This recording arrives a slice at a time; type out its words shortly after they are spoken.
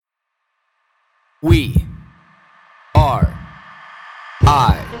We are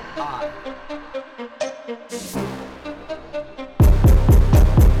I.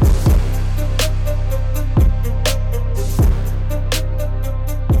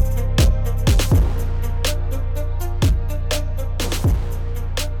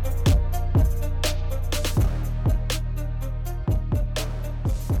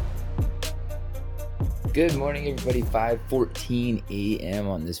 Good morning, everybody. 5:14 a.m.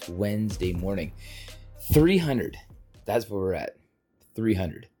 on this Wednesday morning. 300. That's where we're at.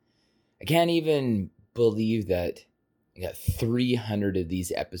 300. I can't even believe that I got 300 of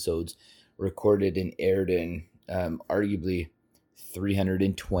these episodes recorded and aired in arguably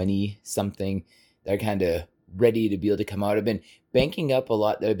 320 something. They're kind of ready to be able to come out. I've been banking up a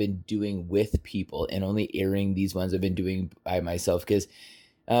lot that I've been doing with people and only airing these ones I've been doing by myself because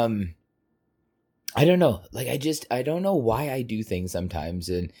I don't know. I don't know why I do things sometimes.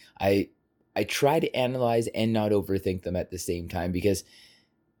 And I try to analyze and not overthink them at the same time because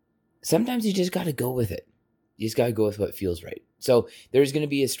sometimes you just got to go with it. You just got to go with what feels right. So there's going to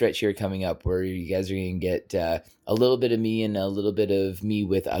be a stretch here coming up where you guys are going to get a little bit of me and a little bit of me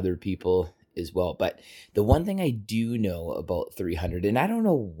with other people as well. But the one thing I do know about 300, and I don't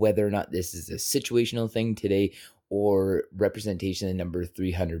know whether or not this is a situational thing today or representation of the number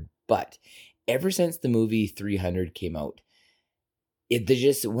 300, but ever since the movie 300 came out,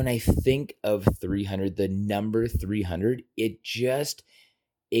 when I think of 300, the number 300, it just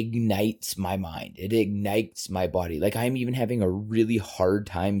ignites my mind. It ignites my body. Like I'm even having a really hard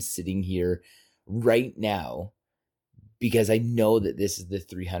time sitting here right now because I know that this is the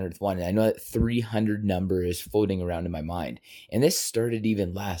 300th one. And I know that 300 number is floating around in my mind. And this started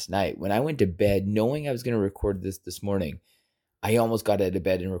even last night when I went to bed knowing I was going to record this morning. I almost got out of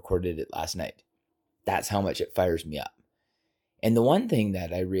bed and recorded it last night. That's how much it fires me up. And the one thing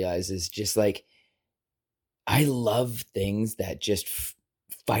that I realize is just like, I love things that just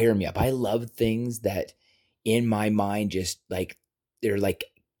fire me up. I love things that in my mind, just like, they're like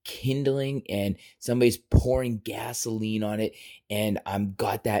kindling and somebody's pouring gasoline on it. And I'm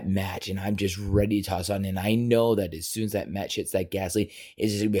got that match and I'm just ready to toss on. And I know that as soon as that match hits that gasoline,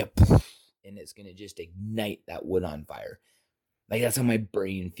 it's just gonna be a poof, and it's going to just ignite that wood on fire. Like that's how my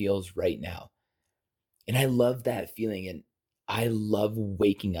brain feels right now. And I love that feeling. And I love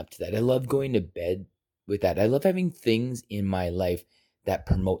waking up to that. I love going to bed with that. I love having things in my life that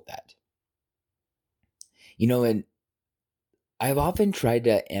promote that. And I've often tried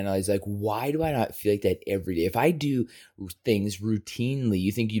to analyze, like, why do I not feel like that every day? If I do things routinely,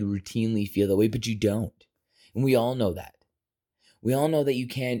 you think you routinely feel that way, but you don't. And we all know that. We all know that you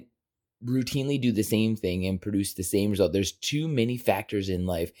can't routinely do the same thing and produce the same result. There's too many factors in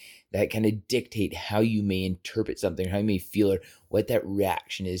life that kind of dictate how you may interpret something, how you may feel, or what that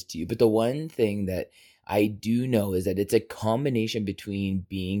reaction is to you. But the one thing that I do know is that it's a combination between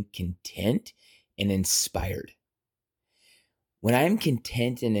being content and inspired. When I'm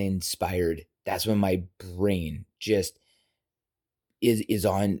content and inspired, that's when my brain just is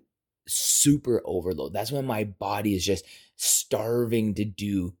on super overload. That's when my body is just starving to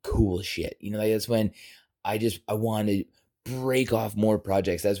do cool shit. That's when I want to break off more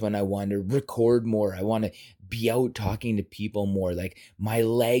projects. That's when I want to record more. I want to be out talking to people more. Like my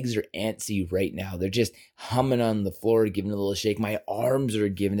legs are antsy right now. They're just humming on the floor, giving it a little shake. My arms are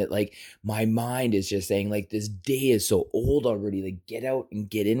giving it, like my mind is just saying, like, this day is so old already. Like get out and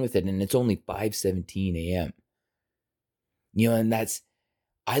get in with it. And it's only 5:17 a.m. And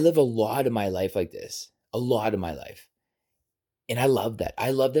I live a lot of my life like this, a lot of my life. And I love that.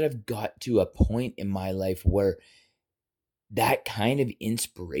 I love that I've got to a point in my life where that kind of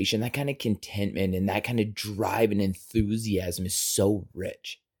inspiration, that kind of contentment, and that kind of drive and enthusiasm is so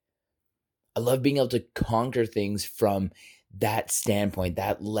rich. I love being able to conquer things from that standpoint,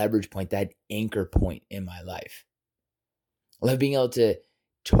 that leverage point, that anchor point in my life. I love being able to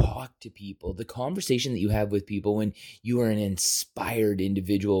talk to people. The conversation that you have with people when you are an inspired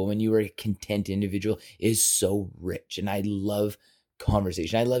individual, when you are a content individual, is so rich. And I love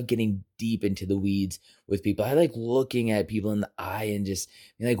conversation. I love getting deep into the weeds with people. I like looking at people in the eye and just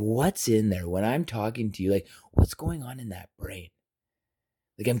being like, what's in there? When I'm talking to you, like, what's going on in that brain?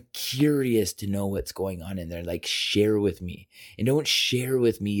 Like, I'm curious to know what's going on in there. Like, share with me. And don't share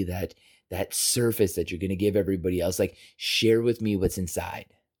with me that surface that you're going to give everybody else. Like, share with me what's inside.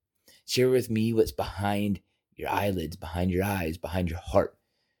 Share with me what's behind your eyelids, behind your eyes, behind your heart.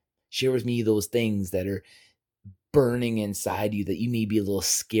 Share with me those things that are burning inside you that you may be a little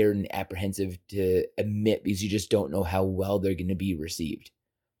scared and apprehensive to admit because you just don't know how well they're going to be received.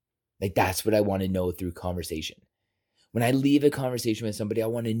 Like, that's what I want to know through conversation. When I leave a conversation with somebody, I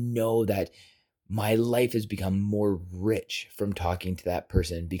want to know that my life has become more rich from talking to that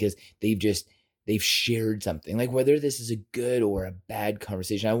person because they've shared something. Like whether this is a good or a bad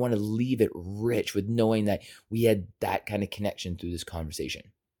conversation, I want to leave it rich with knowing that we had that kind of connection through this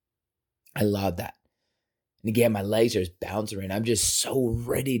conversation. I love that. And again, my legs are just bouncing around. I'm just so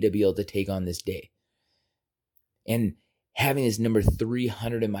ready to be able to take on this day. And having this number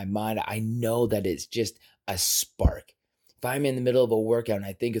 300 in my mind, I know that it's just a spark. If I'm in the middle of a workout and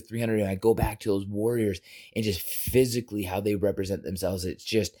I think of 300 and I go back to those warriors and just physically how they represent themselves,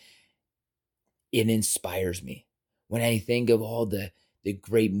 it inspires me. When I think of all the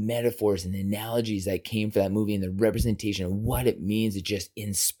great metaphors and analogies that came from that movie and the representation of what it means, it just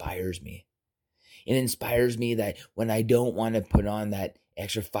inspires me. It inspires me that when I don't want to put on that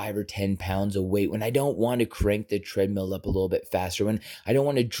extra 5 or 10 pounds of weight, when I don't want to crank the treadmill up a little bit faster, when I don't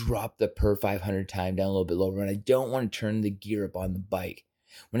want to drop the per 500 time down a little bit lower, when I don't want to turn the gear up on the bike,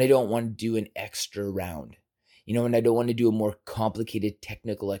 when I don't want to do an extra round, when I don't want to do a more complicated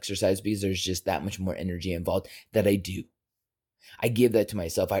technical exercise because there's just that much more energy involved, that I do. I give that to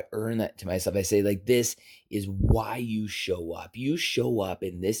myself. I earn that to myself. I say, like, this is why you show up. You show up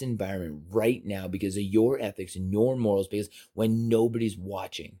in this environment right now because of your ethics and your morals, because when nobody's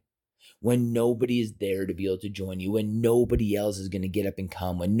watching, when nobody is there to be able to join you, when nobody else is going to get up and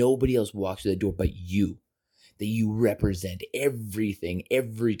come, when nobody else walks through the door but you, that you represent everything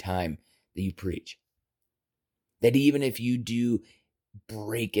every time that you preach. That even if you do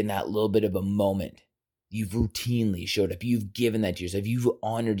break in that little bit of a moment, you've routinely showed up. You've given that to yourself. You've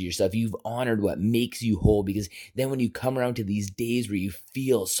honored yourself. You've honored what makes you whole, because then when you come around to these days where you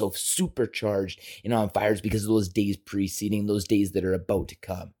feel so supercharged and on fire, it's because of those days preceding, those days that are about to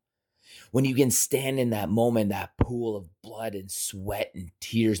come. When you can stand in that moment, that pool of blood and sweat and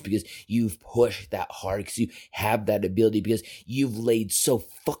tears because you've pushed that hard, because you have that ability, because you've laid so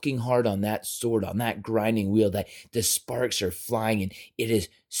fucking hard on that sword, on that grinding wheel, that the sparks are flying and it is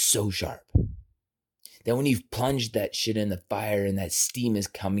so sharp. Then when you've plunged that shit in the fire and that steam is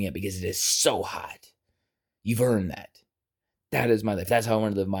coming up because it is so hot, you've earned that. That is my life. That's how I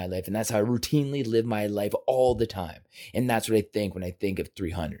want to live my life. And that's how I routinely live my life all the time. And that's what I think when I think of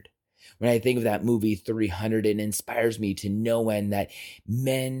 300. When I think of that movie 300, it inspires me to know that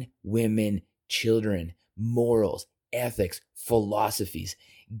men, women, children, morals, ethics, philosophies,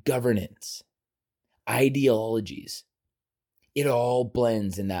 governance, ideologies, it all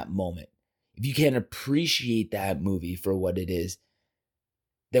blends in that moment. If you can't appreciate that movie for what it is,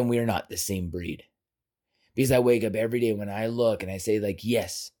 then we are not the same breed. Because I wake up every day when I look and I say, like,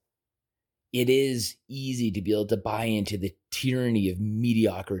 yes, it is easy to be able to buy into the tyranny of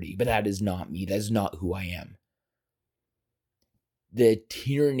mediocrity, but that is not me. That is not who I am. The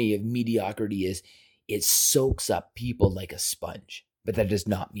tyranny of mediocrity is, it soaks up people like a sponge, but that is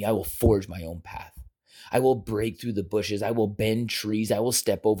not me. I will forge my own path. I will break through the bushes. I will bend trees. I will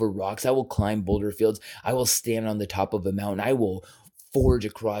step over rocks. I will climb boulder fields. I will stand on the top of a mountain. I will forge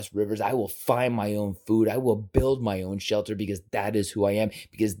across rivers. I will find my own food. I will build my own shelter, because that is who I am,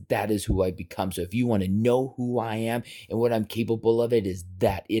 because that is who I become. So if you want to know who I am and what I'm capable of, it is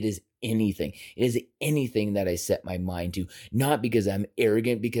that. It is anything. It is anything that I set my mind to, not because I'm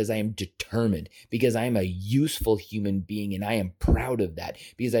arrogant, because I am determined, because I am a useful human being, and I am proud of that,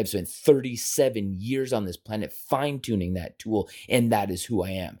 because I've spent 37 years on this planet fine-tuning that tool, and that is who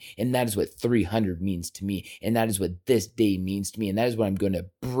I am. And that is what 300 means to me, and that is what this day means to me, and that is what I'm going to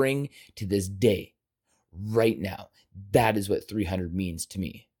bring to this day right now. That is what 300 means to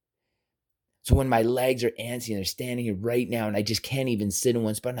me. So when my legs are antsy and they're standing here right now and I just can't even sit in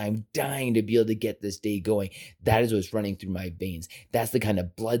one spot and I'm dying to be able to get this day going, that is what's running through my veins. That's the kind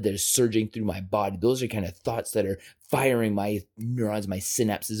of blood that is surging through my body. Those are kind of thoughts that are firing my neurons, my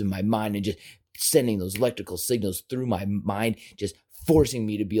synapses in my mind, and just sending those electrical signals through my mind, just forcing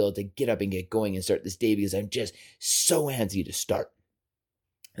me to be able to get up and get going and start this day, because I'm just so antsy to start.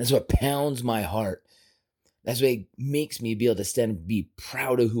 That's what pounds my heart. That's what makes me be able to stand and be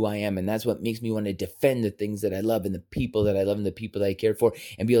proud of who I am. And that's what makes me want to defend the things that I love and the people that I love and the people that I care for,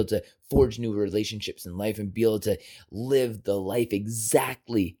 and be able to forge new relationships in life and be able to live the life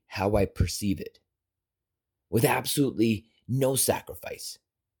exactly how I perceive it, with absolutely no sacrifice.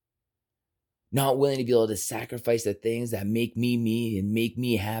 Not willing to be able to sacrifice the things that make me me and make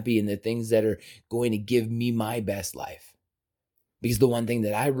me happy, and the things that are going to give me my best life. Because the one thing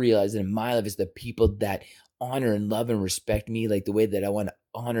that I realize in my life is the people that honor and love and respect me like the way that I want to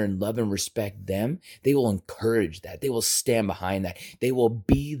honor and love and respect them, they will encourage that. They will stand behind that. They will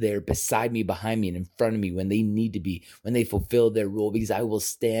be there beside me, behind me, and in front of me when they need to be, when they fulfill their role, because I will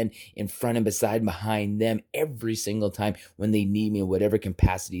stand in front and beside and behind them every single time when they need me in whatever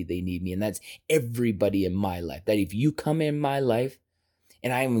capacity they need me. And that's everybody in my life. That if you come in my life,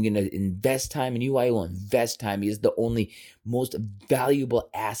 and I am going to invest time in you, I will invest time, because the only most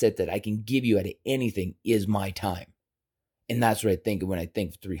valuable asset that I can give you out of anything is my time. And that's what I think when I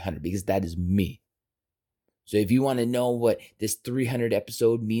think 300, because that is me. So if you want to know what this 300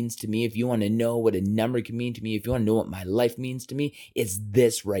 episode means to me, if you want to know what a number can mean to me, if you want to know what my life means to me, it's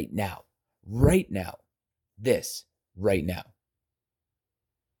this right now. Right now. This right now.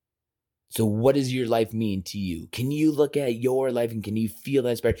 So what does your life mean to you? Can you look at your life and can you feel that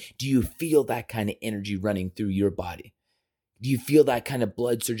inspired? Do you feel that kind of energy running through your body? Do you feel that kind of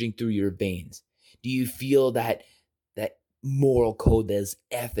blood surging through your veins? Do you feel that moral code, those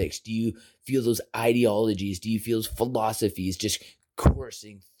ethics? Do you feel those ideologies? Do you feel those philosophies just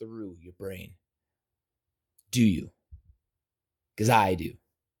coursing through your brain? Do you? Because I do.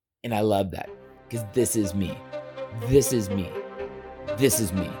 And I love that. Because this is me. This is me. This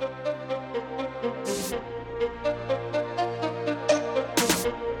is me.